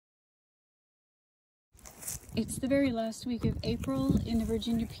It's the very last week of April in the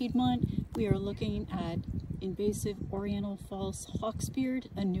Virginia Piedmont. We are looking at invasive Oriental False Hawksbeard,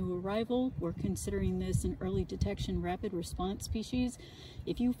 a new arrival. We're considering this an early detection rapid response species.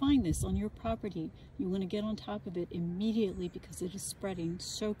 If you find this on your property, you want to get on top of it immediately because it is spreading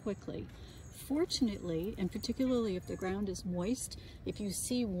so quickly. Fortunately, and particularly if the ground is moist, if you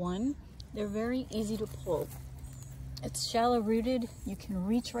see one, they're very easy to pull. It's shallow rooted. You can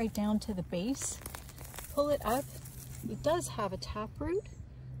reach right down to the base, pull it up. It does have a taproot,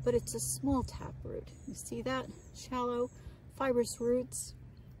 but it's a small taproot. You see that? Shallow, fibrous roots.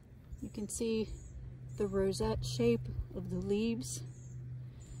 You can see the rosette shape of the leaves.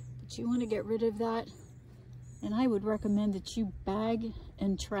 But you want to get rid of that. And I would recommend that you bag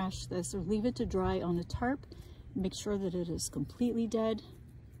and trash this or leave it to dry on a tarp. Make sure that it is completely dead.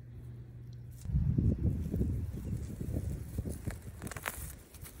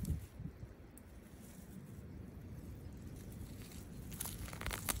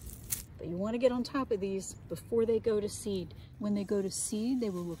 But you want to get on top of these before they go to seed. When they go to seed, they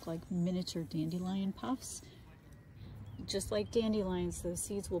will look like miniature dandelion puffs. Just like dandelions, those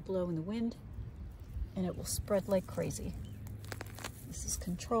seeds will blow in the wind and it will spread like crazy. This is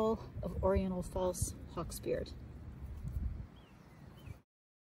control of Oriental False Hawksbeard.